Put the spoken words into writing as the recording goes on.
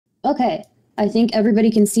Okay. I think everybody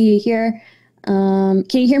can see you here. Can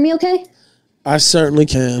you hear me okay? I certainly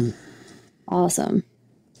can. Awesome.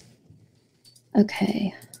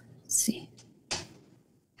 Okay. Let's see.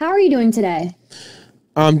 How are you doing today?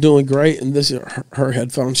 I'm doing great, and this is her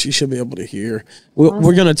headphones. She should be able to hear. Awesome.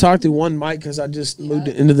 We're going to talk through one mic because I just moved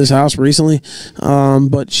into this house recently,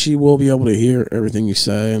 but she will be able to hear everything you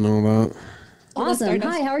say and all that. Awesome.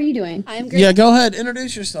 Hi, how are you doing? I'm great. Yeah, go ahead.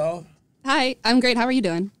 Introduce yourself. Hi, I'm great. How are you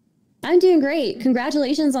doing? I'm doing great.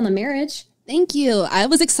 Congratulations on the marriage. Thank you. I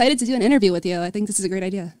was excited to do an interview with you. I think this is a great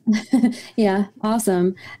idea. Yeah,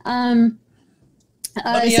 awesome.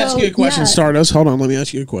 Let me ask you a question, Stardust. Hold on, let me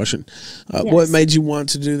ask you a question. Yes. What made you want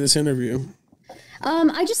to do this interview?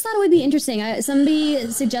 I just thought it would be interesting. Somebody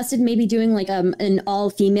suggested maybe doing like an all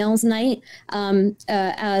females night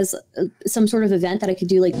as some sort of event that I could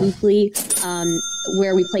do like weekly,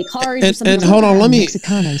 where we play cards. Or something and hold on, let me.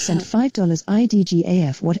 Mexicano sent $5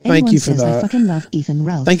 IDGAF. What Thank anyone you for says, that. I fucking love Ethan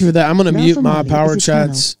Ralph. Thank you for that. I'm going to mute my Amali power is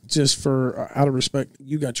chats just for out of respect.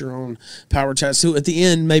 You got your own power chats. So at the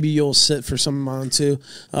end, maybe you'll sit for some of mine too.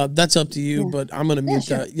 That's up to you, but I'm going to mute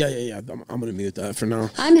that. Yeah. I'm going to mute that for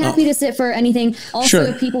now. I'm happy to sit for anything. Also, Sure.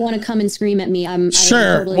 if people want to come and scream at me, I'm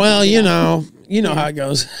sure. Totally Well, you know how it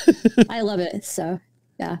goes. I love it. So,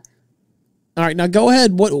 yeah. All right, now go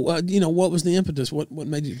ahead. What what was the impetus? What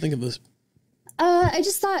made you think of this? I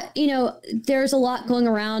just thought, there's a lot going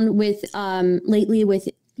around with lately with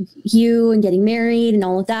you and getting married and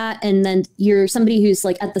all of that, and then you're somebody who's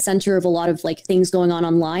like at the center of a lot of like things going on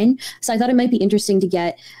online. So I thought it might be interesting to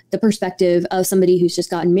get the perspective of somebody who's just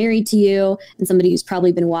gotten married to you and somebody who's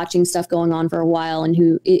probably been watching stuff going on for a while and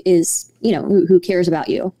who is who cares about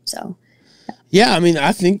you. So yeah, I mean,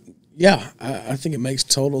 I think it makes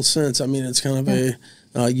total sense. I mean, it's kind of a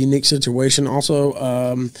unique situation. Also,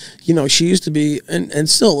 she used to be and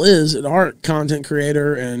still is an art content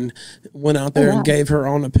creator and went out there and gave her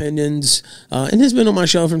own opinions and has been on my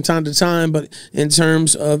show from time to time. But in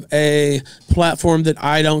terms of a platform that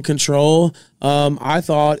I don't control, I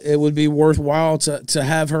thought it would be worthwhile to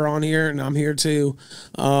have her on here, and I'm here too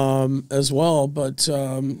as well. But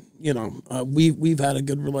we've had a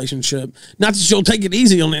good relationship. Not that she'll take it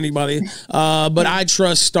easy on anybody, but I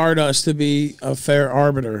trust Stardust to be a fair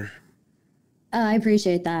arbiter. I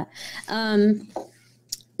appreciate that.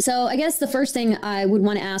 So I guess the first thing I would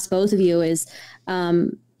want to ask both of you is,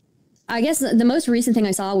 I guess the most recent thing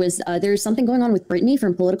I saw was there's something going on with Brittany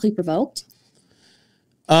from Politically Provoked.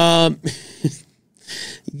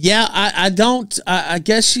 Yeah, I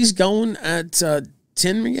guess she's going at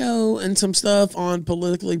Tenrio and some stuff on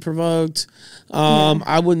Politically Provoked.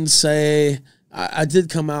 I wouldn't say I did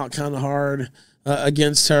come out kind of hard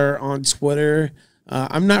against her on Twitter.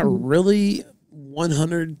 I'm not really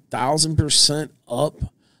 100,000% up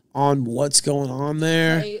on what's going on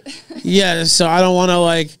there. Right. Yeah, so I don't want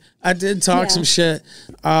to I did talk some shit.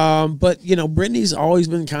 But Brittany's always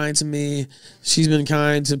been kind to me. She's been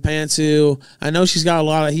kind to Pantsu. I know she's got a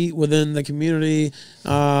lot of heat within the community.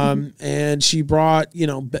 And she brought,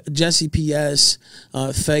 Jesse PS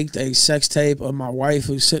faked a sex tape of my wife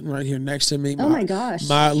who's sitting right here next to me. Oh my gosh.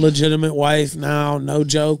 My legitimate wife now, no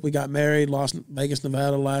joke. We got married, Las Vegas,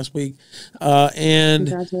 Nevada last week. And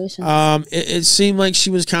congratulations. It seemed like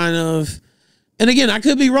she was kind of, and again, I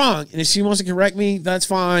could be wrong. And if she wants to correct me, that's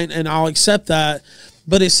fine. And I'll accept that.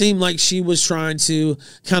 But it seemed like she was trying to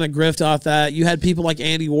kind of grift off that. You had people like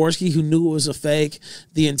Andy Worski who knew it was a fake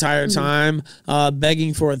the entire time,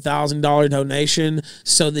 begging for $1,000 donation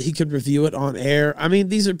so that he could review it on air. I mean,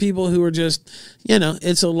 these are people who are just,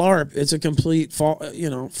 it's a LARP. It's a complete,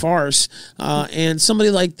 farce. And somebody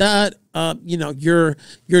like that, you're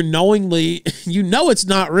knowingly, it's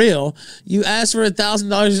not real. You ask for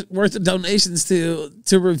 $1,000 worth of donations to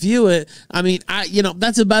review it. I mean,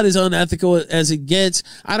 that's about as unethical as it gets.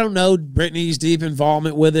 I don't know Brittany's deep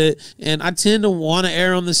involvement with it, and I tend to want to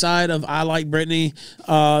err on the side of I like Brittany,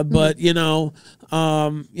 but it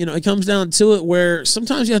comes down to it where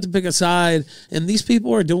sometimes you have to pick a side, and these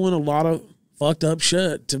people are doing a lot of fucked up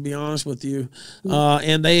shit, to be honest with you.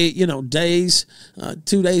 And they, 2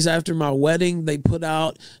 days after my wedding, they put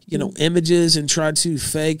out, images and tried to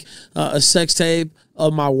fake a sex tape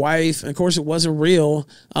of my wife. And of course, it wasn't real.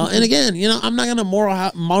 And again, I'm not going to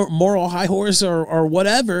moral high horse or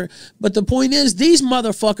whatever. But the point is, these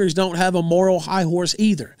motherfuckers don't have a moral high horse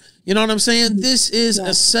either. You know what I'm saying? This is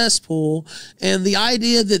a cesspool. And the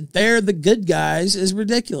idea that they're the good guys is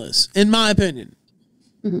ridiculous, in my opinion.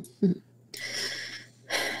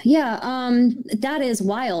 Yeah, that is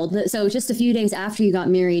wild. So just a few days after you got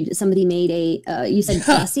married, somebody made you said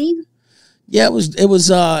Jesse? Yeah, it was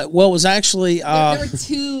well, it was actually There were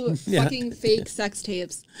two fucking fake sex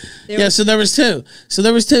tapes. So there was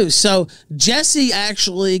two. So Jesse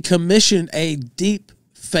actually commissioned a deep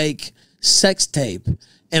fake sex tape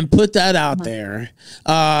and put that out there.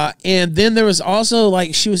 And then there was also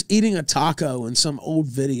like she was eating a taco in some old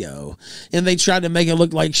video and they tried to make it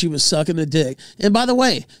look like she was sucking a dick. And by the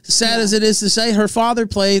way, sad as it is to say, her father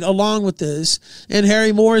played along with this, and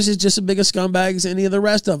Harry Morris is just as big a scumbag as any of the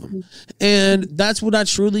rest of them. And that's what I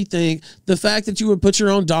truly think. The fact that you would put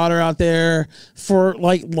your own daughter out there for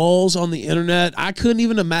like lulz on the internet, I couldn't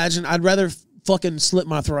even imagine. I'd rather fucking slit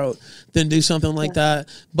my throat than do something like that.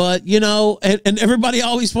 But you know, and everybody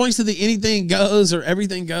always points to the anything goes or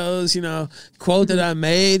everything goes, you know, quote that I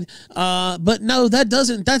made. But no,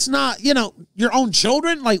 that's not, you know, your own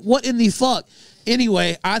children. Like, what in the fuck?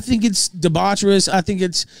 Anyway, I think it's debaucherous. I think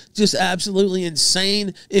it's just absolutely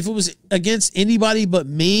insane. If it was against anybody but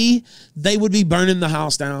me, they would be burning the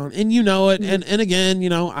house down. And you know it. And again, you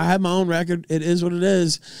know, I have my own record. It is what it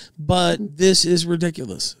is. But this is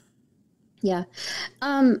ridiculous. Yeah.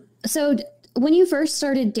 So when you first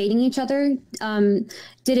started dating each other,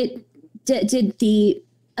 did the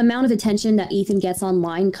amount of attention that Ethan gets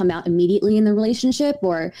online come out immediately in the relationship,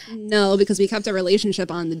 or? No, because we kept our relationship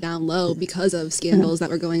on the down low because of scandals that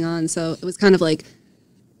were going on. So it was kind of like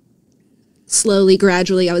slowly,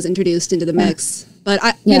 gradually, I was introduced into the mix. But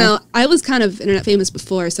you know, I was kind of internet famous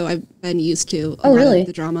before, so I've been used to a lot of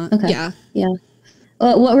the drama. Okay. Yeah. Yeah.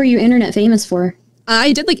 What were you internet famous for?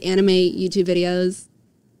 I did like anime YouTube videos.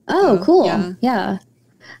 Oh, cool. Yeah.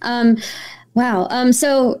 Wow.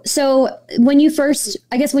 So when you first,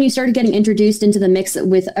 I guess when you started getting introduced into the mix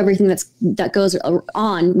with everything that goes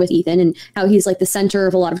on with Ethan and how he's like the center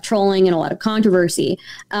of a lot of trolling and a lot of controversy,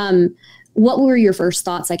 what were your first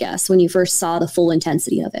thoughts, I guess, when you first saw the full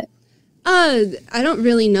intensity of it? I don't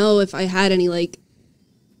really know if I had any like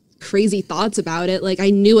crazy thoughts about it. Like,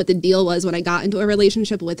 I knew what the deal was when I got into a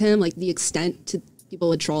relationship with him, like the extent to people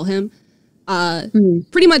would troll him.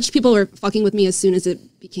 Pretty much people were fucking with me as soon as it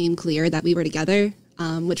became clear that we were together,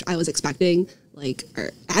 which I was expecting. Like,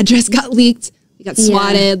 our address got leaked, we got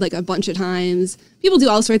swatted like a bunch of times. People do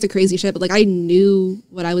all sorts of crazy shit, but like I knew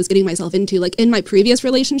what I was getting myself into. Like, in my previous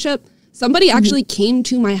relationship, somebody actually came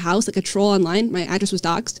to my house, like a troll online. My address was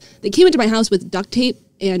doxxed. They came into my house with duct tape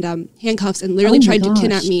and handcuffs and literally tried to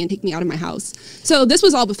kidnap me and take me out of my house. So this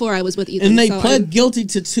was all before I was with Ethan. And they pled guilty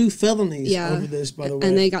to 2 felonies over this, by the way.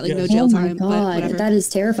 And they got like no jail time. Oh my God, that is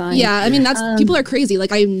terrifying. Yeah, I mean, that's people are crazy.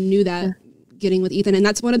 Like, I knew that getting with Ethan, and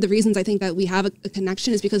that's one of the reasons I think that we have a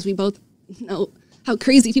connection is because we both know how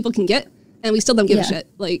crazy people can get, and we still don't give a shit.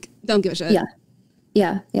 Like, don't give a shit.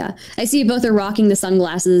 Yeah. I see you both are rocking the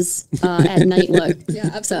sunglasses at night look. Yeah,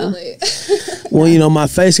 absolutely. Well, you know, my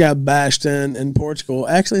face got bashed in Portugal.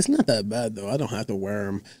 Actually, it's not that bad, though. I don't have to wear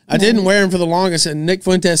them. I didn't wear them for the longest, and Nick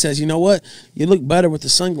Fuentes says, you know what? You look better with the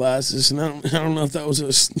sunglasses. And I don't know if that was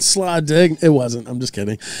a sly dig. It wasn't. I'm just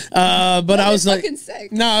kidding. But I was like,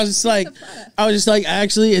 sick. No, I was just like,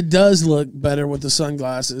 actually, it does look better with the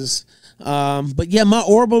sunglasses. But yeah, my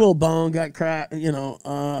orbital bone got cracked, you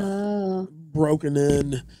know, broken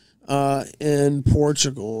in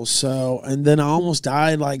Portugal. So, and then I almost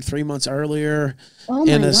died like 3 months earlier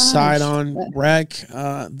in a side-on wreck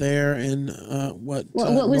there in what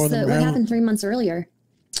happened 3 months earlier?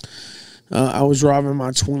 I was driving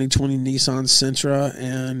my 2020 Nissan Sentra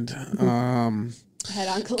and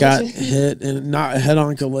Head-on collision. got hit, and not a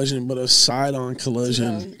head-on collision, but a side-on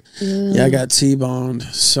collision. Yeah, I got T-boned.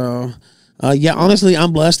 So, yeah, honestly,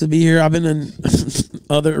 I'm blessed to be here. I've been in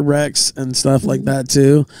other wrecks and stuff like that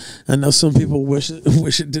too. I know some people wish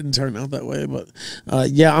it didn't turn out that way, but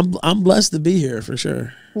yeah, I'm blessed to be here for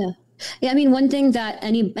sure. Yeah. I mean, one thing that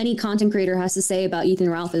any content creator has to say about Ethan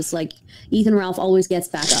Ralph is like Ethan Ralph always gets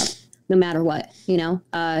back up no matter what. You know,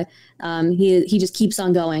 he just keeps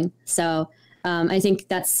on going. So. I think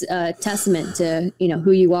that's a testament to, you know,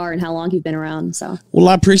 who you are and how long you've been around. So, well,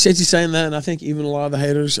 I appreciate you saying that. And I think even a lot of the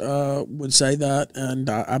haters would say that. And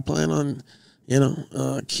I plan on, you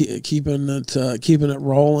know, keeping it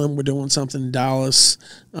rolling. We're doing something in Dallas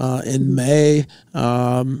in May.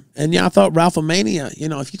 And yeah, I thought Ralphomania, you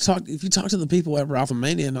know, if you talk to the people at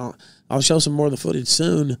Ralphomania, and I'll show some more of the footage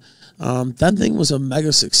soon. That thing was a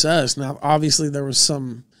mega success. Now, obviously there was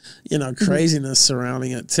some, you know, craziness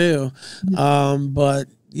surrounding it too. But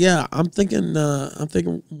yeah, I'm thinking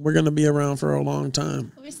we're going to be around for a long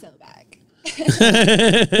time. We're so back.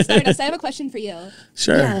 Stardust, I have a question for you.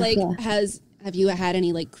 Sure. Yeah, like, have you had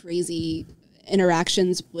any like crazy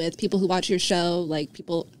interactions with people who watch your show? Like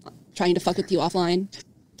people trying to fuck with you offline?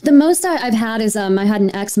 The most I've had is I had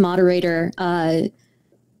an ex-moderator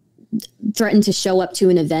threatened to show up to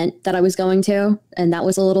an event that I was going to, and that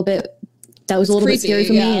was a little bit scary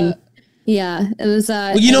for me. And yeah, it was.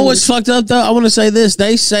 Well, you know what's fucked up though? I want to say this.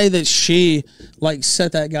 They say that she like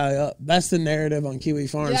set that guy up. That's the narrative on Kiwi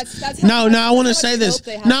Farms. I want to say this.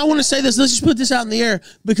 No, I want to say this. Let's just put this out in the air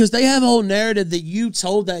because they have a whole narrative that you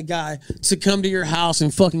told that guy to come to your house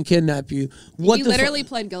and fucking kidnap you. He literally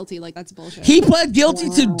pled guilty. Like, that's bullshit. He pled guilty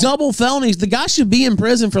to double felonies. The guy should be in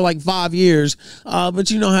prison for like 5 years. But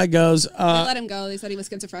you know how it goes. They let him go. They said he was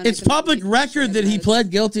schizophrenic. It's public record that he pled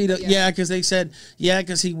guilty to. Yeah, because they said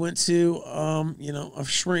because he went to a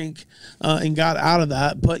shrink and got out of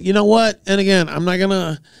that. But you know what? And again, I'm not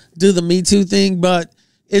gonna do the Me Too thing, but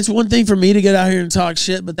it's one thing for me to get out here and talk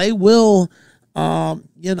shit, but they will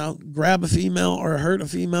grab a female or hurt a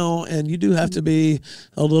female, and you do have to be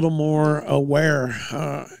a little more aware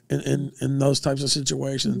in those types of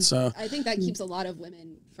situations. So I think that keeps a lot of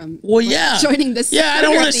women from joining this. Yeah, I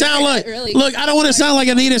don't want to sound like I don't want to sound like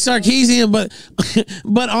Anita Sarkeesian,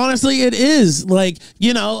 but honestly, it is like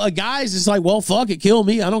a guy's just like, well, fuck it, kill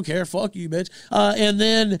me, I don't care, fuck you, bitch, and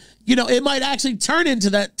then it might actually turn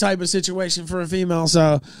into that type of situation for a female.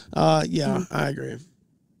 So I agree.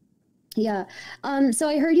 Yeah. So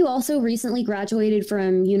I heard you also recently graduated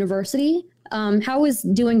from university. How was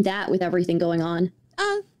doing that with everything going on?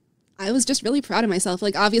 I was just really proud of myself.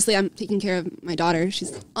 Like, obviously, I'm taking care of my daughter.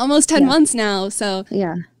 She's almost 10 months now. So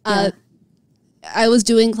I was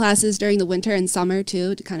doing classes during the winter and summer,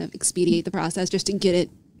 too, to kind of expedite the process, just to get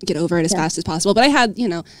over it as fast as possible. But I had,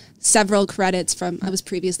 several credits from, I was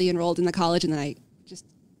previously enrolled in the college, and then I just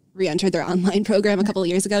re-entered their online program a couple of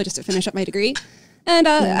years ago just to finish up my degree. And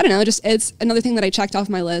I don't know, just it's another thing that I checked off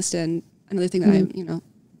my list, and another thing that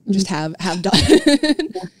I just have done.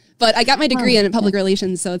 But I got my degree in public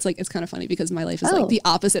relations, so it's kind of funny because my life is like the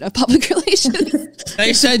opposite of public relations.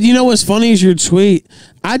 They said, what's funny is your tweet.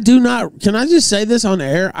 I do not, can I just say this on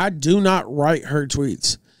air? I do not write her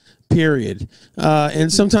tweets. Period.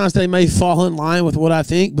 And sometimes they may fall in line with what I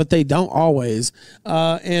think, but they don't always.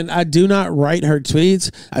 And I do not write her tweets.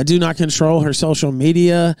 I do not control her social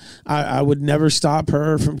media. I would never stop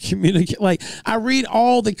her from communicating. Like, I read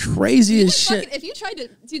all the craziest shit. If you tried to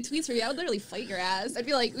do tweets for me, I would literally fight your ass. I'd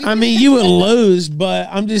be like, you would lose, but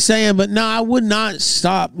I'm just saying, but no, I would not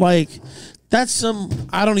stop. Like, that's some,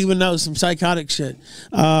 I don't even know, some psychotic shit.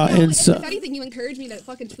 And so, if anything, you encourage me to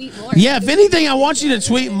fucking tweet more. Yeah, if anything, I want you to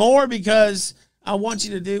tweet more because I want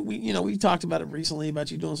you to do, we talked about it recently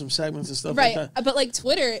about you doing some segments and stuff like that. But like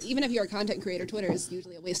Twitter, even if you're a content creator, Twitter is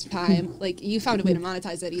usually a waste of time. Like, you found a way to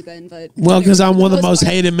monetize it, Ethan, but. Well, because I'm one of the most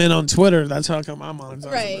hated men on Twitter. That's how come I'm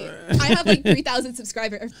monetizing. Right. I have like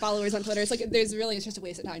 3,000 followers on Twitter. It's like, it's just a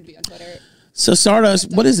waste of time to be on Twitter. So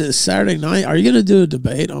Stardust, what is it? Saturday night? Are you gonna do a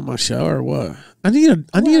debate on my show or what? I need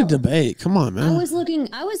a debate. Come on, man. I was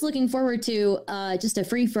looking forward to just a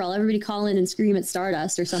free for all. Everybody call in and scream at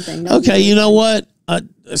Stardust or something. Okay, you know what?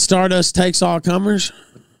 Stardust takes all comers.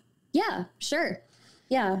 Yeah, sure.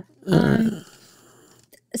 Yeah.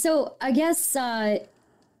 So I guess I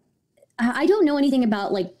don't know anything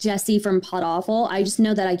about like Jesse from Pod Awful. I just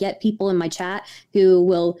know that I get people in my chat who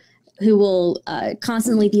will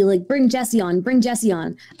constantly be like, bring Jesse on,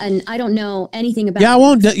 and I don't know anything about. Yeah, I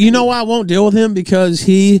won't. You know why I won't deal with him? Because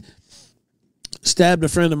he stabbed a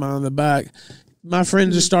friend of mine in the back. My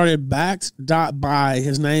friend just started Backed.by.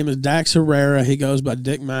 His name is Dax Herrera. He goes by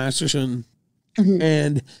Dick Masterson,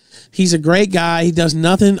 and he's a great guy. He does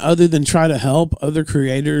nothing other than try to help other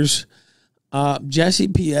creators. Jesse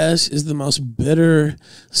PS is the most bitter,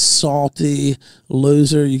 salty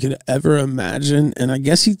loser you could ever imagine. And I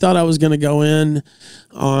guess he thought I was going to go in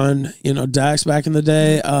on, Dax back in the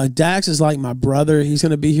day. Dax is like my brother. He's going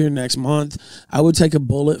to be here next month. I would take a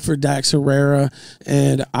bullet for Dax Herrera.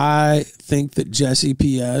 And I think that Jesse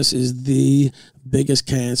PS is the biggest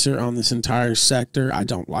cancer on this entire sector. I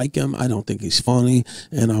don't like him. I don't think he's funny.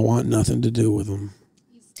 And I want nothing to do with him.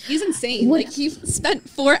 He's insane. Like, he spent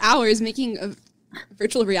 4 hours making a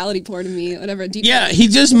virtual reality porn of me, whatever. He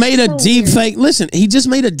just made a deep fake. Listen, he just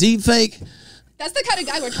made a deep fake. That's the kind of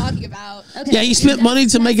guy we're talking about. Okay. Yeah, he spent money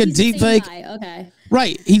to make a deep fake. Okay.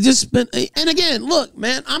 Right. He just spent. And again, look,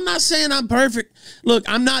 man, I'm not saying I'm perfect. Look,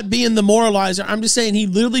 I'm not being the moralizer. I'm just saying he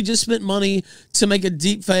literally just spent money to make a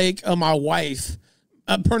deep fake of my wife,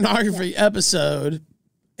 a pornography episode.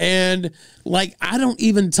 And like, I don't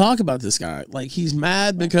even talk about this guy. Like, he's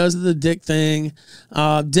mad because of the Dick thing.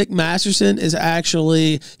 Dick Masterson is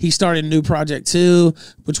actually, he started a new project too,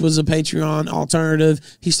 which was a Patreon alternative.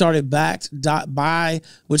 He started Backed.by,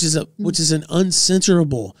 which is an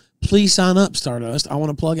uncensorable. Please sign up, Stardust. I want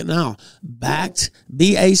to plug it now. Backed,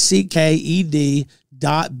 BACKED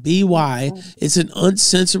awry.by. It's an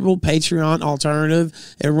uncensorable Patreon alternative.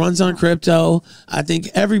 It runs on crypto. I think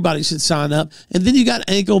everybody should sign up. And then you got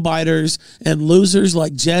ankle biters and losers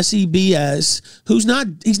like Jesse BS,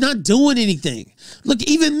 he's not doing anything. Look,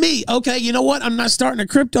 even me. Okay, you know what? I'm not starting a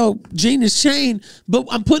crypto genius chain, but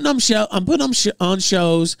I'm putting them on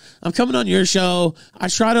shows. I'm coming on your show. I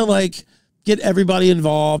try to like get everybody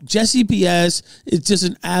involved. Jesse BS is just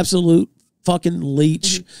an absolute fucking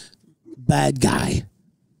leech. Bad guy.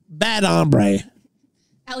 Bad hombre.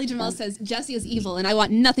 Ali Jamal says, Jesse is evil and I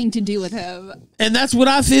want nothing to do with him. And that's what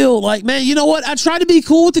I feel like, man. You know what? I try to be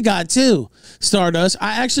cool with the guy too, Stardust.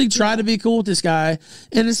 I actually try to be cool with this guy.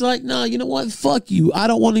 And it's like, no, you know what? Fuck you. I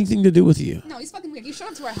don't want anything to do with you. No, he's fucking weird. You showed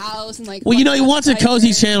up to our house and like. Well, you know, he wants a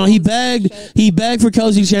cozy channel. He begged for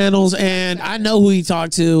cozy channels, and I know who he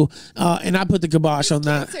talked to, and I put the kibosh on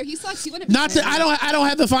that. He sucks. He I don't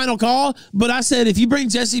have the final call, but I said if you bring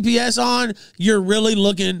Jesse PS on, you're really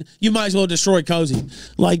looking. You might as well destroy Cozy.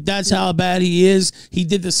 Like, that's how bad he is. He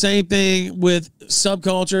did the same thing with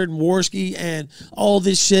Subculture and Warski and all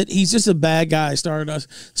this shit. He's just a bad guy, Stardust.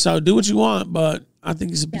 So do what you want, but I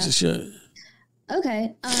think he's a piece of shit.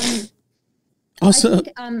 Okay. Also, I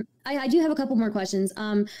think, I do have a couple more questions.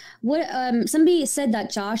 Somebody said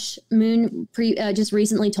that Josh Moon just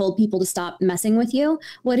recently told people to stop messing with you.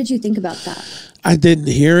 What did you think about that? I didn't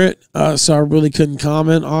hear it, so I really couldn't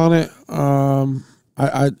comment on it.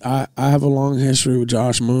 I have a long history with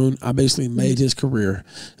Josh Moon. I basically made his career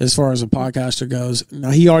as far as a podcaster goes. Now,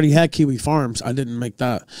 he already had Kiwi Farms. I didn't make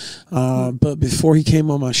that. But before he came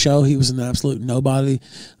on my show, he was an absolute nobody.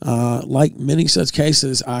 Like many such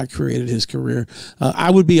cases, I created his career. I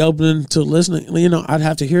would be open to listening. You know, I'd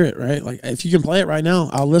have to hear it, right? Like, if you can play it right now,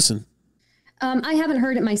 I'll listen. I haven't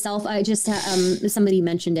heard it myself. I just somebody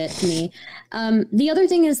mentioned it to me. The other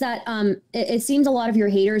thing is that it seems a lot of your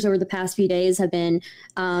haters over the past few days have been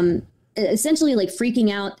essentially like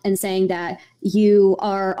freaking out and saying that you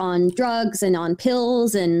are on drugs and on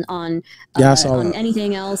pills and on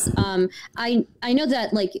anything else. I know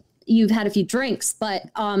that like you've had a few drinks, but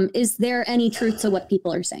is there any truth to what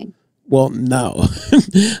people are saying? Well, no.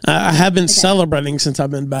 I have been celebrating since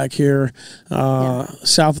I've been back here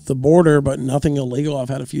south of the border, but nothing illegal. I've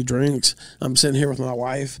had a few drinks. I'm sitting here with my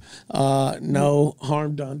wife. No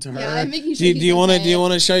harm done to her. Yeah, I'm making sure do you want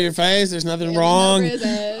to show your face? There's nothing wrong.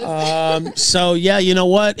 So yeah, you know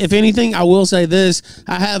what? If anything, I will say this: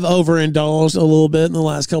 I have overindulged a little bit in the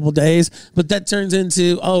last couple of days, but that turns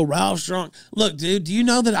into, oh, Ralph's drunk. Look, dude, do you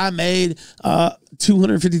know that I made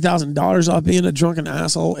 $250,000 off being a drunken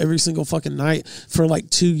asshole every single fucking night for like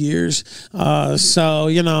 2 years? So,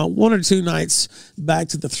 you know, 1 or 2 nights back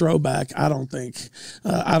to the throwback, I don't think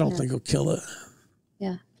will kill it.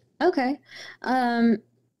 Yeah. Okay.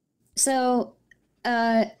 So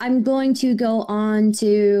I'm going to go on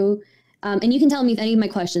to and you can tell me if any of my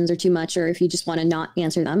questions are too much or if you just want to not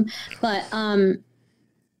answer them. But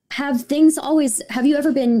have you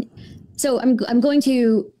ever been, so I'm going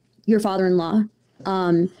to your father-in-law.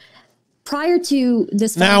 Prior to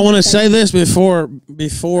this, now I want to say this before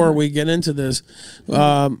we get into this.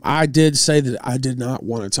 I did say that I did not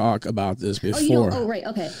want to talk about this before. Oh, right,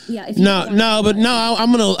 okay, yeah. If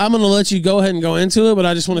I'm gonna let you go ahead and go into it. But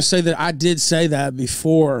I just want to say that I did say that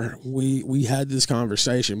before we had this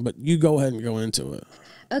conversation. But you go ahead and go into it.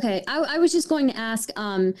 Okay, I was just going to ask.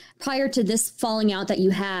 Prior to this falling out that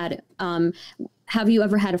you had, have you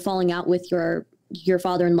ever had a falling out with your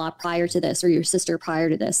father-in-law prior to this, or your sister prior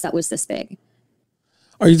to this, that was this big?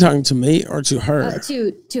 Are you talking to me or to her?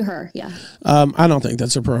 To her, yeah. I don't think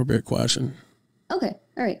that's an appropriate question. Okay,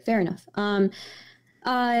 all right, fair enough.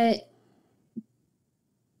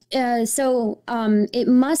 So it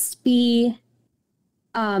must be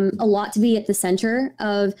a lot to be at the center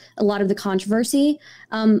of a lot of the controversy.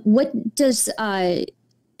 What does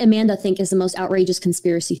Amanda think is the most outrageous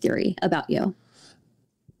conspiracy theory about you?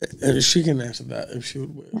 And she can answer that if she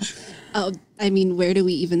would wish. Oh, I mean, where do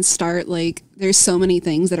we even start? Like, there's so many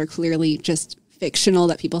things that are clearly just fictional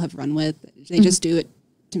that people have run with. They just do it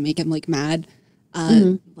to make him like mad.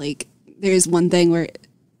 Like, there's one thing where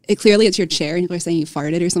it's your chair and people are saying you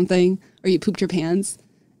farted or something, or you pooped your pants.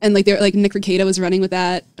 And like, they're like, Nick Rekieta was running with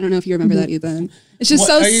that. I don't know if you remember that, Ethan. It's just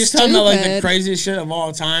so stupid. Are you just talking about like the craziest shit of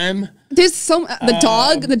all time? There's the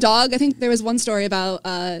dog. I think there was one story about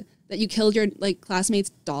that you killed your like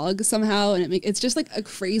classmate's dog somehow, and it's just like a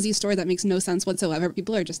crazy story that makes no sense whatsoever.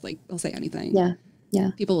 People are just like, they'll say anything.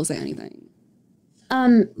 Yeah. People will say anything.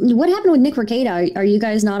 What happened with Nick Rekieta? Are you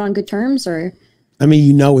guys not on good terms, or? I mean,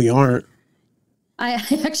 you know, we aren't. I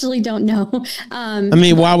actually don't know. I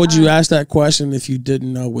mean, why would you ask that question if you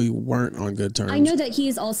didn't know we weren't on good terms? I know that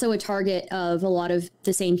he's also a target of a lot of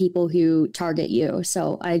the same people who target you.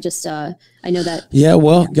 So I just, I know that. Yeah,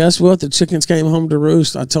 well, guess what? The chickens came home to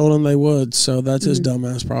roost. I told him they would. So that's his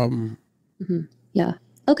dumbass problem. Yeah.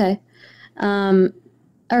 Okay. All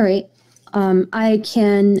right. I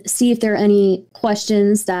can see if there are any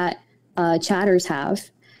questions that chatters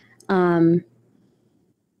have.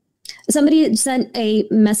 Somebody sent a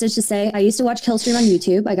message to say, I used to watch Killstream on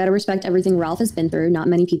YouTube. I got to respect everything Ralph has been through. Not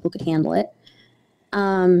many people could handle it.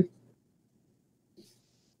 I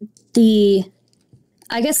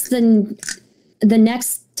guess the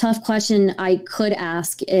next tough question I could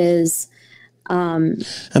ask is, I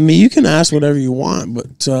mean, you can ask whatever you want,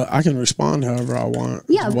 but I can respond however I want.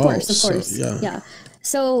 Yeah, of course. So, yeah.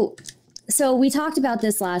 So we talked about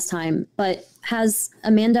this last time, but has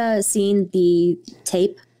Amanda seen the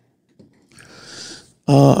tape?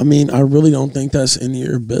 I mean, I really don't think that's any of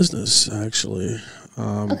your business, actually.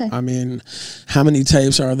 Okay. I mean, how many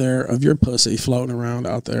tapes are there of your pussy floating around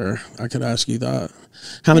out there? I could ask you that.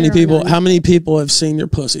 How many people have seen your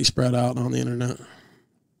pussy spread out on the internet?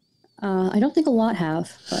 I don't think a lot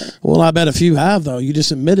have. But Well, I bet a few have, though. You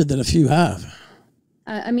just admitted that a few have.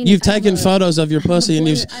 I mean, You've taken photos of your pussy, and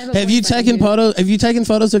have you taken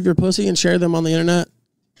photos of your pussy and shared them on the internet?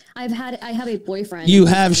 I have a boyfriend. You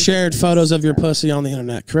have shared photos of your pussy on the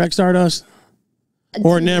internet, correct, Stardust?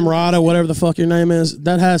 Or Nimrod, or whatever the fuck your name is.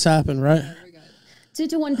 That has happened, right?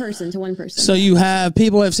 To one person. So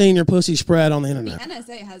people have seen your pussy spread on the internet. The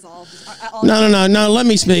NSA has all No. Let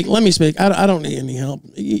me speak. I don't need any help.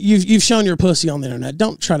 You've shown your pussy on the internet.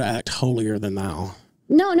 Don't try to act holier than thou.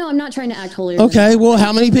 No, I'm not trying to act holier. Okay, well,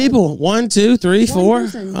 how many people? 1, 2, 3, 4?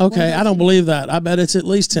 Person. Okay, I don't believe that. I bet it's at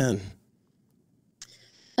least 10.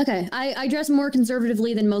 Okay, I dress more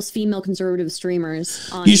conservatively than most female conservative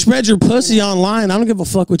streamers. You spread your pussy online. I don't give a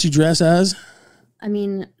fuck what you dress as. I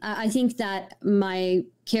mean, I think that my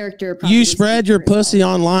character. You spread your pussy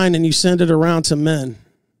online and you send it around to men.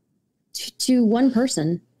 To one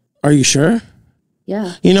person. Are you sure?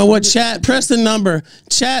 Yeah. You know what, chat? Press the number.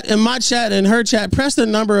 Chat, in my chat and her chat, press the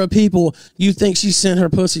number of people you think she sent her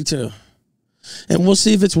pussy to. And we'll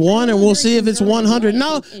see if it's 1 and we'll see if it's 100.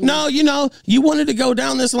 No, you wanted to go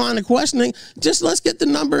down this line of questioning. Just let's get the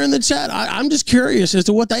number in the chat. I'm just curious as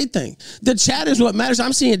to what they think. The chat is what matters.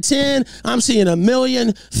 I'm seeing 10. I'm seeing 1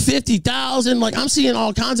 million, 50,000. Like, I'm seeing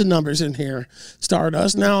all kinds of numbers in here,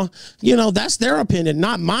 Stardust. Now, that's their opinion,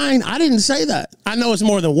 not mine. I didn't say that. I know it's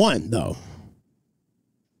more than 1, though.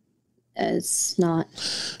 It's not.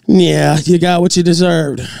 Yeah, you got what you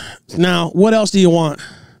deserved. Now, what else do you want?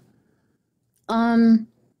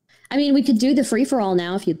 I mean, we could do the free-for-all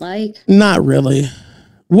now if you'd like. Not really.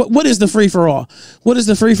 What is the free-for-all? What is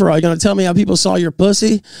the free-for-all? You're going to tell me how people saw your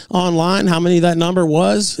pussy online? How many that number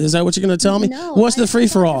was? Is that what you're going to tell me? No. What's the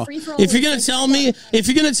free-for-all? If you're going to tell me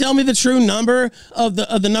the true number of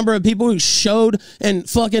the number of people who showed and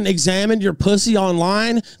fucking examined your pussy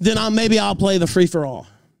online, then I'll play the free-for-all.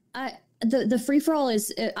 The free-for-all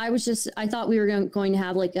is, I thought we were going to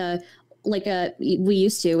have we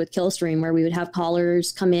used to with Killstream, where we would have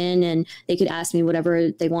callers come in and they could ask me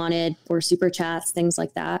whatever they wanted, or super chats, things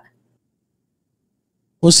like that.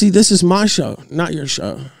 Well, see, this is my show, not your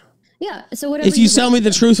show. Yeah. So whatever. If you tell me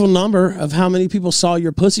the truthful number of how many people saw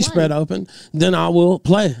your pussy spread open, then I will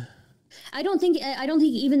play. I don't think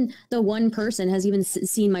even the one person has even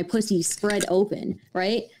seen my pussy spread open,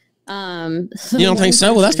 right? You don't think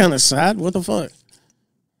so? Well, that's kind of sad. What the fuck?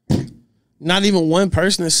 Not even one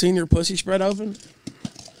person has seen your pussy spread open?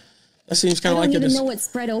 That seems kind of like I don't even know what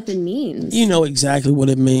spread open means. You know exactly what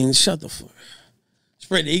it means. Shut the fuck.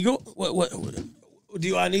 Spread eagle? What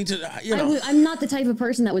do I need to, I'm not the type of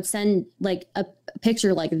person that would send like a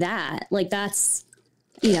picture like that. Like, that's,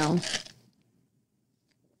 I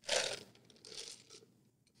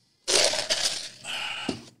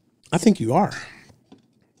think you are.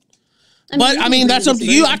 I mean, that's up to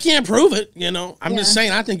you. I can't prove it, I'm just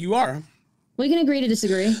saying I think you are. We can agree to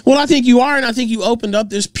disagree. Well, I think you are, and I think you opened up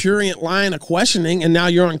this prurient line of questioning, and now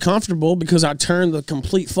you're uncomfortable because I turned the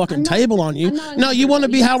complete fucking table on you. No, you want to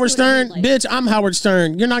be Howard Stern? Bitch, I'm Howard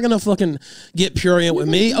Stern. You're not going to fucking get prurient with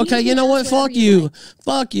me. Okay, you know what? Fuck you.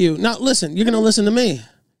 Fuck you. Now, listen, you're going to listen to me.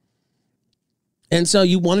 And so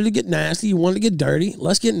you wanted to get nasty. You wanted to get dirty.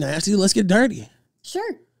 Let's get nasty. Let's get dirty.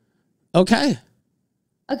 Sure. Okay.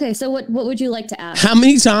 Okay, so what would you like to ask? How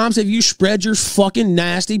many times have you spread your fucking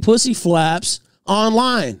nasty pussy flaps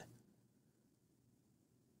online?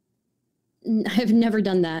 I've never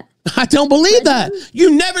done that. I don't believe that.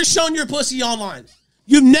 You've never shown your pussy online.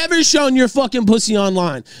 You've never shown your fucking pussy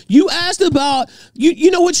online. You asked about,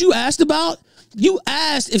 you know what you asked about? You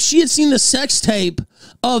asked if she had seen the sex tape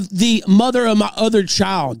of the mother of my other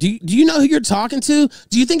child. Do you know who you're talking to?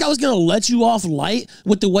 Do you think I was going to let you off light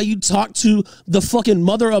with the way you talked to the fucking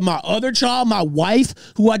mother of my other child, my wife,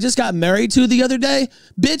 who I just got married to the other day?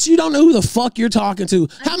 Bitch, you don't know who the fuck you're talking to.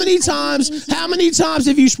 How many times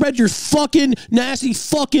have you spread your fucking nasty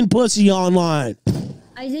fucking pussy online?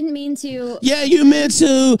 I didn't mean to. Yeah, you meant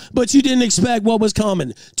to, but you didn't expect what was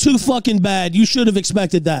coming. Too fucking bad. You should have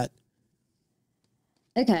expected that.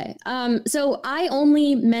 Okay. So I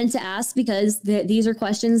only meant to ask because these are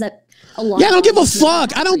questions that a lot. Yeah, I don't give a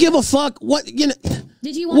fuck. I don't give a fuck. What, you know?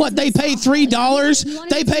 Did you want what, they paid $3?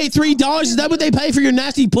 They paid $3? Is that what they pay for your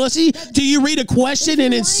nasty pussy? Do you read a question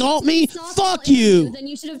and insult me? Fuck you. Then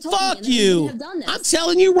you should have told Fuck me, and you. have done this. I'm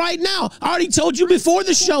telling you right now. I already told you before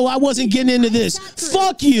the show I wasn't getting into this.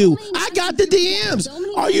 Fuck you. I got the DMs.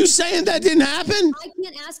 Are you saying that didn't happen? I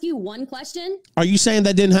can't ask you one question. Are you saying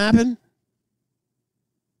that didn't happen?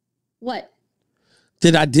 What?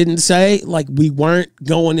 That I didn't say, like, we weren't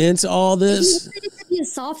going into all this? You said it could be a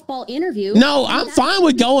softball interview. No, I'm fine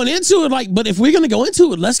with going into it. Like, but if we're going to go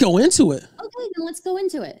into it, let's go into it. Okay, then let's go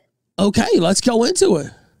into it. Okay, let's go into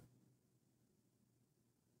it.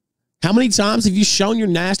 How many times have you shown your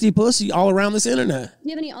nasty pussy all around this internet? Do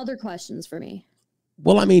you have any other questions for me?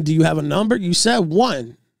 Well, I mean, do you have a number? You said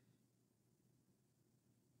one.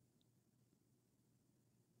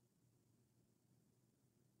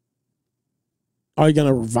 Are you going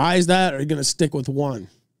to revise that, or are you going to stick with one?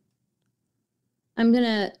 I'm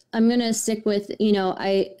gonna stick with, you know,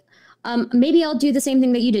 maybe I'll do the same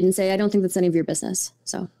thing that you didn't say. I don't think that's any of your business.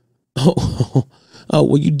 So. Oh,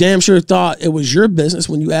 well, you damn sure thought it was your business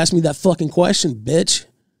when you asked me that fucking question, bitch.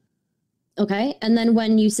 Okay. And then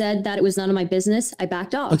when you said that it was none of my business, I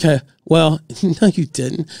backed off. Okay. Well, no, you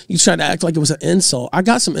didn't. You tried to act like it was an insult. I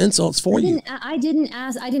got some insults for you. I didn't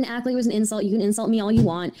act like it was an insult. You can insult me all you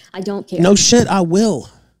want. I don't care. No shit, I will.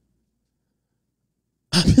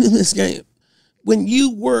 I've been in this game. When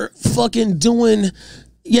you were fucking doing,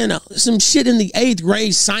 you know, some shit in the 8th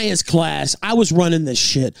grade science class, I was running this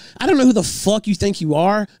shit. I don't know who the fuck you think you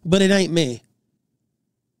are, but it ain't me.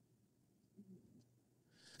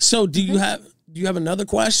 So do you have another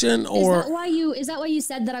question, or is that why you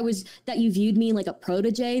said that you viewed me like a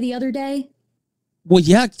protege the other day? Well,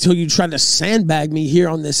 yeah, till you tried to sandbag me here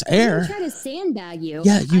on this air. I didn't try to sandbag you.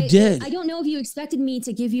 Yeah, you did. I don't know if you expected me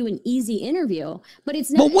to give you an easy interview, but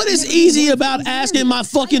it's not. But what is easy about asking my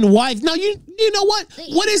fucking wife? No, you know what?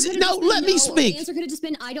 What is it? No, let me speak. The answer could have just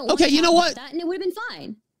been, I don't. Okay, you know what? That, and it would have been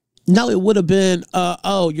fine. No, it would have been,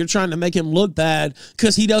 oh, you're trying to make him look bad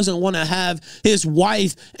because he doesn't want to have his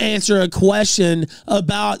wife answer a question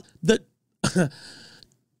about the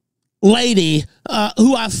lady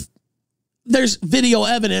who there's video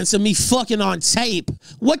evidence of me fucking on tape.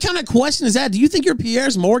 What kind of question is that? Do you think you're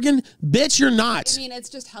Piers Morgan? Bitch, you're not. I mean, it's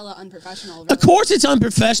just hella unprofessional. Really. Of course it's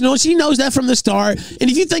unprofessional. She knows that from the start. And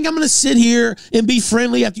if you think I'm going to sit here and be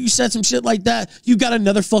friendly after you said some shit like that, you've got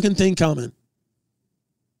another fucking thing coming.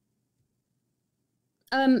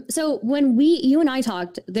 So when you and I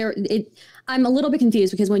talked, I'm a little bit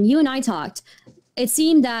confused because when you and I talked, it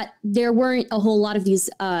seemed that there weren't a whole lot of these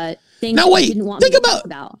things now, that wait, you didn't want me to talk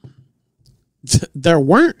about. There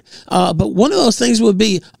weren't, but one of those things would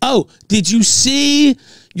be, oh, did you see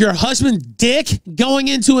your husband's dick going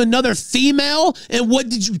into another female? And what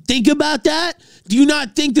did you think about that? Do you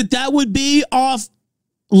not think that would be off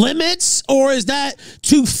limits, or is that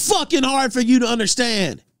too fucking hard for you to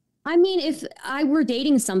understand? I mean, if I were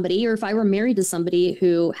dating somebody or if I were married to somebody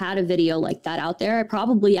who had a video like that out there, I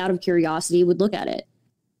probably out of curiosity would look at it.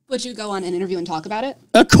 Would you go on an interview and talk about it?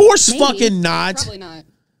 Of course. Maybe. Fucking not. Probably not.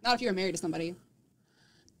 Not if you were married to somebody.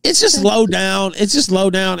 It's just low down. It's just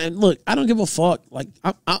low down. And look, I don't give a fuck. Like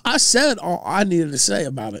I said all I needed to say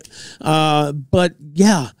about it. But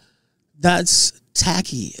yeah, that's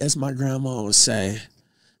tacky, as my grandma would say.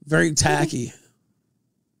 Very tacky.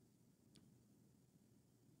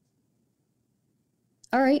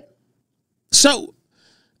 All right. So,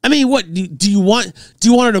 I mean, what do you want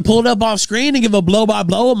her to pull it up off screen and give a blow by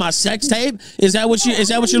blow of my sex tape? Is that what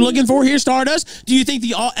you're looking for here, Stardust? Do you think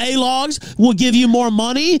the A-logs will give you more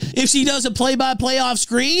money if she does a play-by-play off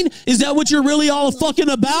screen? Is that what you're really all fucking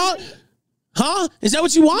about? Huh? Is that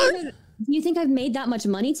what you want? Do you think I've made that much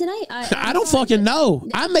money tonight? I don't fucking know.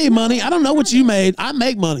 I made money. I don't know what you made. I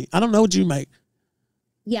make money. I don't know what you make.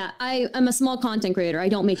 Yeah, I'm a small content creator. I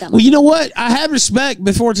don't make that much. Well, you know what? I have respect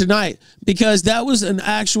before tonight because that was an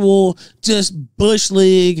actual just Bush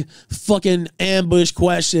League fucking ambush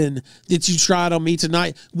question that you tried on me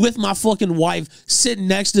tonight with my fucking wife sitting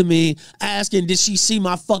next to me asking, did she see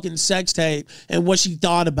my fucking sex tape and what she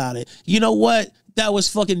thought about it? You know what? That was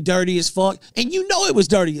fucking dirty as fuck. And you know it was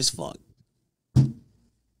dirty as fuck.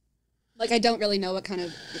 Like, I don't really know what kind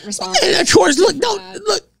of response. And of course, look,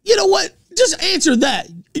 you know what? Just answer that.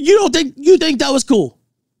 You think that was cool?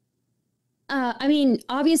 I mean,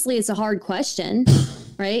 obviously it's a hard question,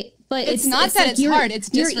 right? But it's not that it's hard. It's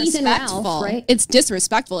disrespectful. Ralph, right? It's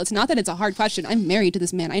disrespectful. It's not that it's a hard question. I'm married to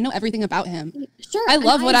this man. I know everything about him. Sure. I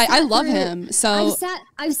love I love him. So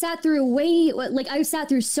I've sat through I've sat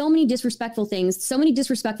through so many disrespectful things, so many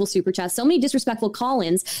disrespectful super chats, so many disrespectful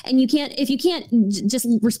call-ins, and if you can't just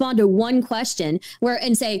respond to one question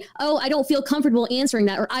and say, "Oh, I don't feel comfortable answering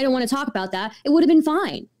that," or "I don't want to talk about that," it would have been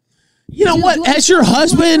fine. You know what? Has your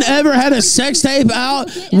husband ever had a sex tape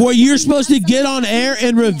out where you're supposed to get on air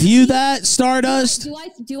and review that, Stardust?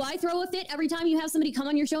 Do I throw a fit every time you have somebody come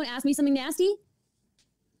on your show and ask me something nasty?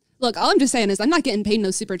 Look, all I'm just saying is I'm not getting paid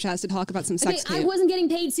no super chats to talk about some sex tape. I wasn't getting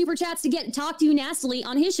paid super chats to talk to you nastily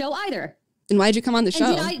on his show either. And why'd you come on the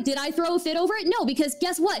show? And did I throw a fit over it? No, because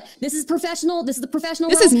guess what? This is professional. This is the professional.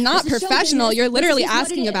 This is not professional. You're literally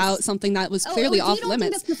asking about something that was clearly off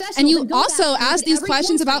limits. And you also asked these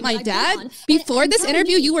questions about my dad. Before this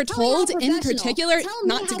interview, you were told in particular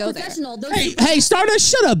not to go there. Hey,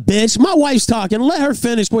 Stardust, shut up, bitch. My wife's talking. Let her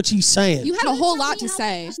finish what she's saying. You had a whole lot to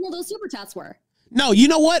say. Those super chats were. No, you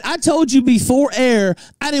know what? I told you before air,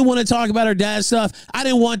 I didn't want to talk about her dad's stuff. I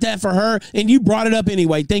didn't want that for her, and you brought it up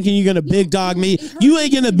anyway, thinking you're going to big dog me. You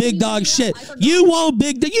ain't going to big dog shit. You won't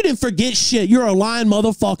big dog. You didn't forget shit. You're a lying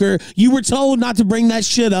motherfucker. You were told not to bring that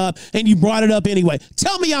shit up, and you brought it up anyway.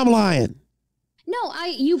 Tell me I'm lying. No,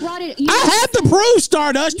 you brought it. I have the proof,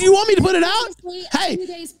 Stardust. Do you want me to put it out? Hey, 2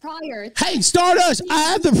 days prior. Hey, Stardust, I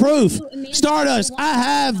have the proof. Stardust, I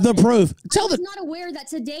have the proof. I was not aware that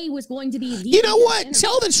today was going to be. You know what?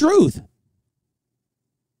 Tell the truth.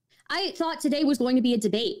 I thought today was going to be a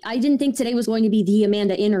debate. I didn't think today was going to be the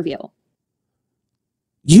Amanda interview.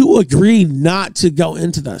 You agreed not to go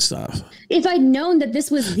into that stuff. If I'd known that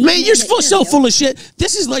this was the man, you're so full of shit.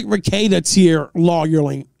 This is like Ricada tier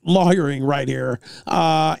lawyering right here.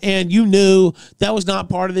 And you knew that was not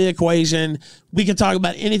part of the equation. We could talk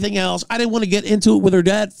about anything else. I didn't want to get into it with her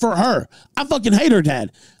dad for her. I fucking hate her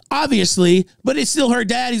dad, obviously, but it's still her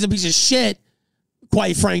dad. He's a piece of shit,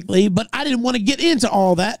 quite frankly. But I didn't want to get into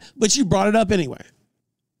all that, but you brought it up anyway.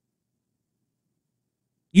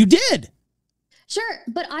 You did. Sure,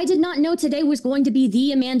 but I did not know today was going to be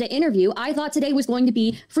the Amanda interview. I thought today was going to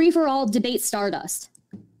be free-for-all debate Stardust.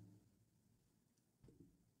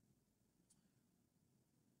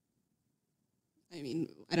 I mean,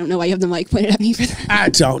 I don't know why you have the mic pointed at me for that. I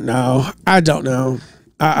don't know. I Did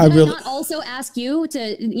really I not also ask you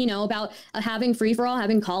to, about having free-for-all,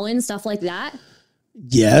 having call-in, stuff like that?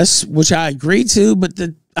 Yes, which I agreed to, but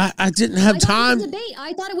I didn't have time.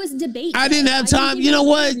 I thought it was debate. I didn't have time. You know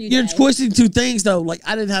what? You're twisting two things, though. Like,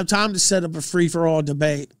 I didn't have time to set up a free-for-all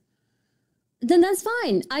debate. Then that's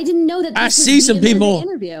fine. I didn't know that. I see some people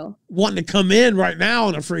wanting to come in right now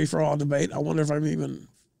on a free-for-all debate. I wonder if I'm even.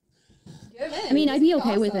 I mean, I'd be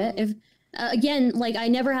okay with it. If again, like, I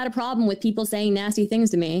never had a problem with people saying nasty things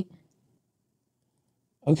to me.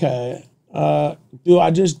 Okay. Do I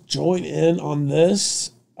just join in on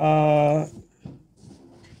this? Yeah,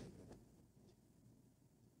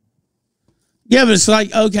 but it's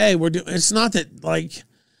like, okay, it's not that, like,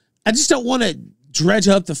 I just don't want to dredge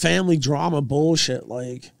up the family drama bullshit.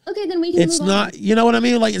 Like, okay, then we can it's not, you know what I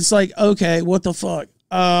mean? Like, it's like, okay, what the fuck?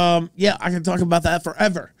 Yeah, I can talk about that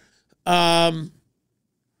forever.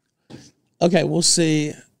 Okay, we'll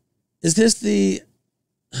see. Is this the,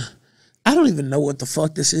 I don't even know what the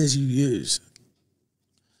fuck this is you use.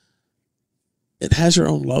 It has your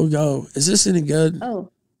own logo. Is this any good? Oh,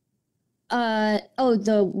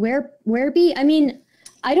 the Where'Be? I mean,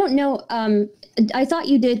 I don't know. I thought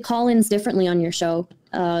you did call-ins differently on your show,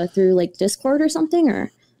 through like Discord or something,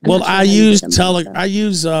 or. Well, I use Telegram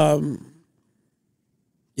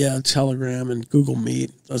and Google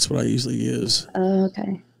Meet. That's what I usually use. Oh,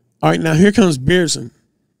 okay. All right, now here comes Beerson.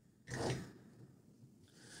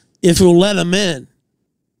 If we'll let him in.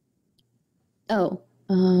 Oh,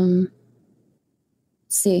 let's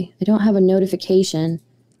see. I don't have a notification.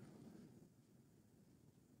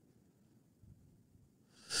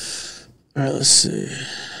 All right, let's see.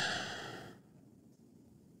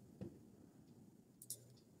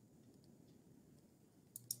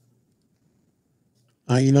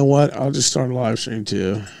 You know what? I'll just start a live stream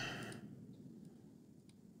too.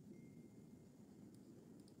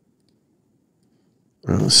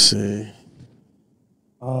 Let's see.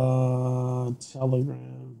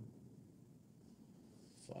 Telegram.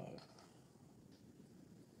 Fuck.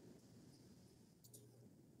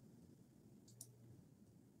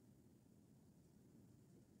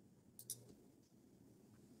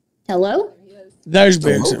 Hello? There's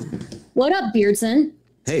Beardson. What up, Beardson?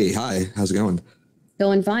 Hey, hi. How's it going?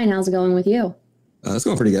 Going fine. How's it going with you? It's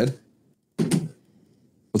going pretty good.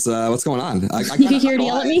 What's going on? You here to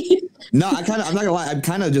yell at me? No, I'm not gonna lie.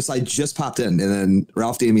 I just popped in, and then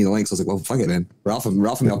Ralph gave me the link. So I was like, well, fuck it, man. Ralph and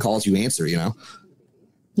me, I'll call as you answer. You know?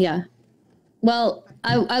 Yeah. Well,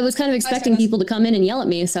 I was kind of expecting people to come in and yell at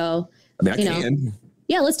me, so I mean, I can.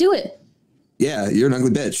 Yeah, let's do it. Yeah, you're an ugly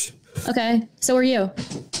bitch. Okay. So are you?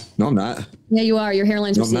 No, I'm not. Yeah, you are. Your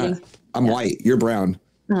hairline's receding. I'm white. You're brown.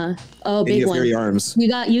 Oh, big one. Hairy arms. You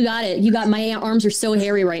got it. You got my arms are so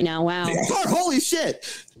hairy right now. Wow. Holy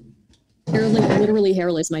shit. You're literally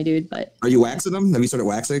hairless, my dude. But are you waxing them? Have you started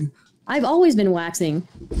waxing? I've always been waxing.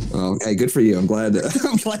 Oh, okay, good for you. I'm glad.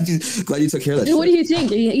 I'm glad you took care of that. Dude, what do you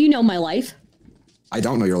think? You know my life. I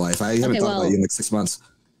don't know your life. I haven't thought about you in like 6 months.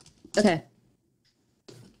 Okay.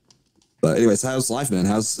 But anyways, how's life, man?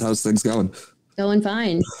 How's things going? Going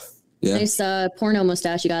fine. Yeah. Nice porno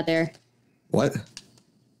mustache you got there. What?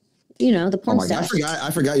 You know, the porn God, I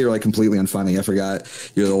forgot you're like completely unfunny. I forgot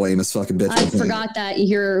you're the lamest fucking bitch. I forgot that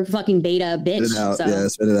you're fucking beta bitch. Spit it out. So. Yeah,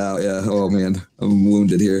 spit it out. Yeah. Oh man, I'm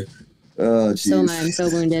wounded here. Oh jeez. So am I. I'm so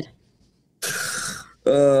wounded.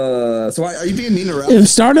 So are you being mean to Ralph? If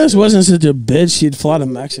Stardust wasn't such a bitch, she'd fly to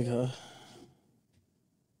Mexico.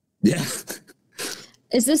 Yeah.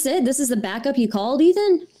 Is this it? This is the backup you called,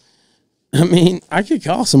 Ethan? I mean, I could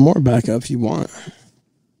call some more backup if you want.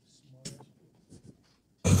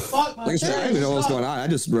 Like I said, I didn't even know what was going on.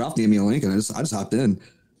 Ralph gave me a link and I just hopped in.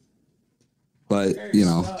 But you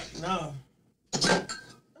know,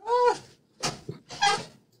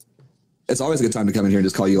 it's always a good time to come in here and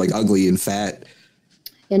just call you like ugly and fat.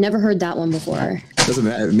 I never heard that one before. Doesn't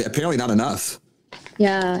matter. Apparently not enough.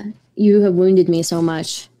 Yeah, you have wounded me so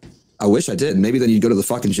much. I wish I did. Maybe then you'd go to the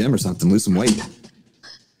fucking gym or something, lose some weight.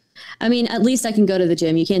 I mean, at least I can go to the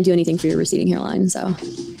gym. You can't do anything for your receding hairline, so.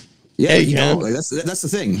 Yeah, you know, like that's the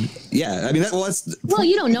thing. Yeah, I mean, well,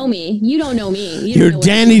 you don't know me. You don't know me. You're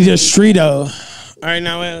Danny DeStrito. All right,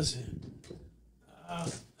 now let's.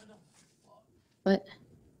 What?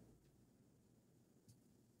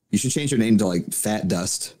 You should change your name to like Fat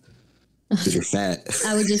Dust because you're fat.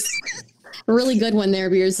 I would just. A really good one there,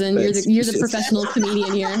 Beerson. You're the professional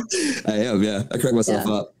comedian here. I am, yeah. I crack myself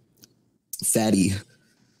up. Fatty.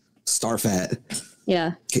 Star Fat.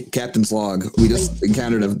 Yeah. Captain's log. We just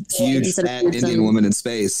encountered a huge fat Indian woman in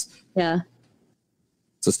space. Yeah.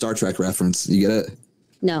 It's a Star Trek reference. You get it?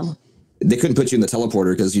 No. They couldn't put you in the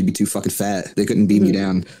teleporter because you'd be too fucking fat. They couldn't beam you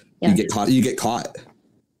down. Yeah. You get caught.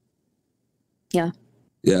 Yeah.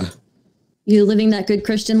 Yeah. You living that good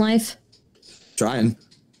Christian life? Trying.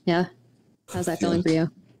 Yeah. How's that going for you?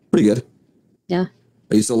 Pretty good. Yeah.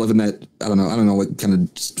 Are you still living that? I don't know what kind of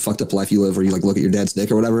fucked up life you live where you like look at your dad's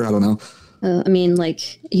dick or whatever. I don't know. I mean,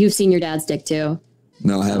 like you've seen your dad's dick too.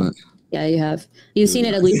 No, I haven't. Yeah, you have. You've seen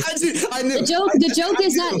it at least. I knew. The joke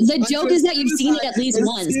is that you've seen it at least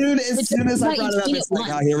once. As soon as I brought it up, it's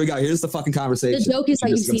like, oh, here we go. Here's the fucking conversation. The joke is that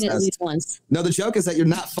you've seen it at least once. No, the joke is that you're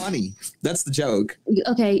not funny. That's the joke.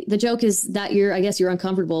 Okay, the joke is that you're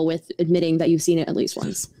uncomfortable with admitting that you've seen it at least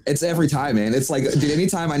once. It's every time, man. It's like, dude,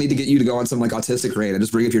 anytime I need to get you to go on some like autistic rant and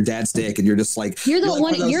just bring up your dad's dick and you're just like, you're the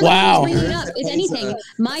one bringing it up. If anything,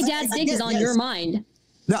 my dad's dick is on your mind.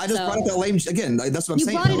 No, I just brought up that lame again. That's what I'm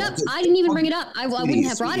saying. You brought it up. I didn't even bring it up. I wouldn't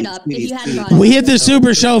have brought it up if you hadn't brought it up. We hit the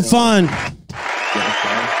Super Show fun.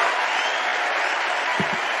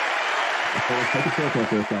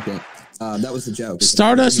 That was the joke.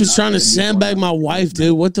 Stardust was trying to sandbag my wife,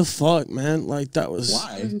 dude. What the fuck, man? Like that was.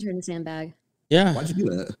 Why? I wasn't trying to sandbag. Yeah. Why'd you do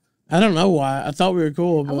that? I don't know why. I thought we were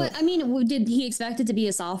cool. But... I mean, did he expect it to be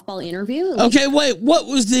a softball interview? Like, okay, wait. What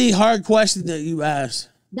was the hard question that you asked?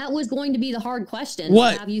 That was going to be the hard question.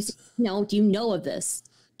 What? Have you? No. Do you know of this?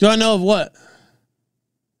 Do I know of what?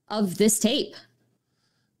 Of this tape.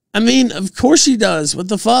 I mean, of course she does. What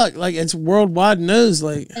the fuck? Like, it's worldwide news.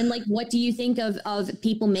 Like, and like, what do you think of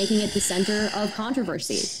people making it the center of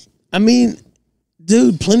controversy? I mean,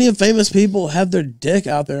 dude, plenty of famous people have their dick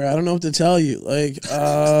out there. I don't know what to tell you. Like,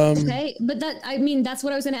 okay, but that's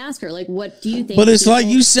what I was going to ask her. Like, what do you think? But it's like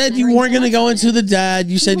you said you weren't going to go into the dad.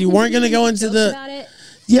 You said you weren't going to go into the.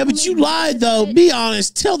 Yeah, but you lied though. Be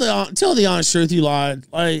honest. Tell the honest truth. You lied.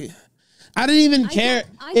 Like, I didn't even care.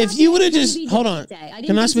 If you would have just hold on.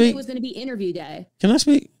 Can I speak? It was going to be interview day. Can I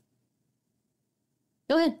speak?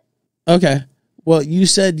 Go ahead. Okay. Well, you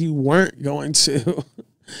said you weren't going to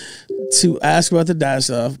ask about the dad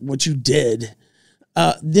stuff, which you did.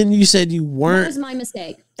 Then you said you weren't. That was my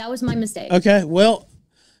mistake. That was my mistake. Okay. Well,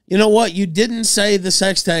 you know what? You didn't say the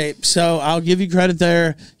sex tape, so I'll give you credit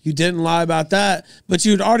there. You didn't lie about that, but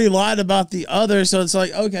you'd already lied about the other, so it's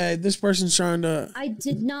like, okay, this person's trying to... I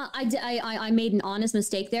did not... I made an honest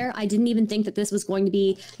mistake there. I didn't even think that this was going to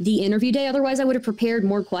be the interview day. Otherwise, I would have prepared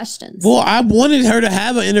more questions. Well, I wanted her to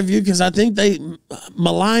have an interview because I think they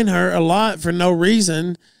malign her a lot for no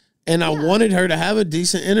reason, and I wanted her to have a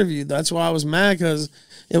decent interview. That's why I was mad, because...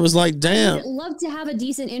 It was like, damn. I'd love to have a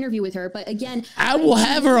decent interview with her, but again... I will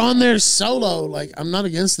have her on there solo. Like, I'm not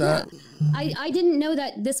against that. Yeah. I didn't know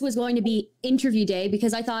that this was going to be interview day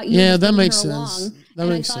because I thought... that makes sense.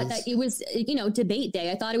 I thought that it was, debate day.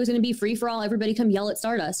 I thought it was going to be free-for-all. Everybody come yell at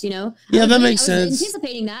Stardust, Yeah, that makes sense. I was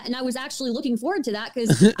anticipating that, and I was actually looking forward to that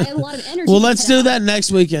because I have a lot of energy. Well, let's do that next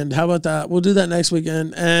weekend. How about that? We'll do that next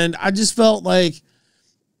weekend. And I just felt like...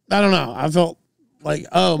 I don't know. I felt... like,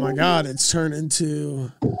 oh my God, it's turned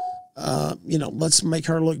into, let's make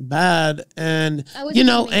her look bad and,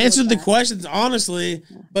 answer the questions honestly,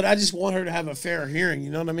 but I just want her to have a fair hearing.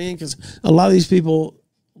 You know what I mean? Because a lot of these people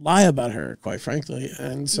lie about her, quite frankly.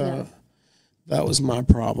 And so that was my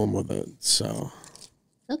problem with it. So.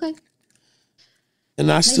 Okay.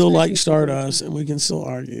 And I still like Stardust and we can still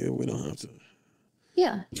argue. We don't have to.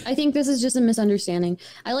 Yeah. I think this is just a misunderstanding.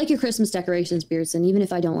 I like your Christmas decorations, Beardson, even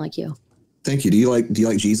if I don't like you. Thank you. Do you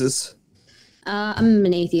like Jesus? I'm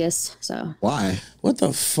an atheist, so. Why? What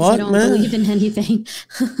the fuck, I don't man? believe in anything.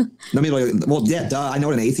 I mean, duh. I know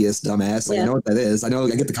what an atheist, dumbass. Like, I know what that is. I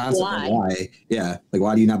get the concept. Why? Why? Yeah. Like,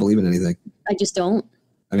 why do you not believe in anything? I just don't.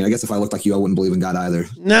 I mean, I guess if I looked like you, I wouldn't believe in God either.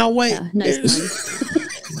 Now, wait. Yeah, nice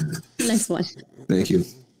one. Nice one. Thank you.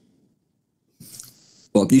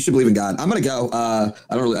 Well, you should believe in God. I'm gonna go. I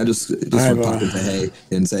just want to talk and say hey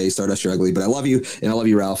and say Stardust, you're ugly, but I love you and I love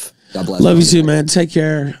you, Ralph. God bless. Love you too, man. Take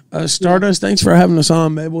care. Stardust, thanks for having us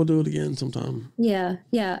on. Maybe we'll do it again sometime. Yeah.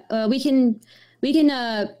 We can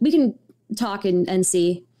talk and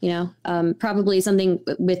see. Probably something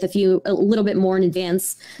with a little bit more in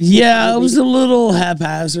advance. Yeah, it was a little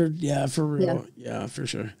haphazard. Yeah, for real. Yeah, for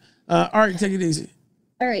sure. All right, take it easy.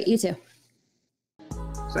 All right, you too.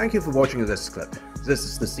 Thank you for watching this clip. This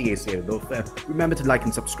is the CAC Remember to like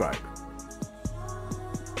and subscribe.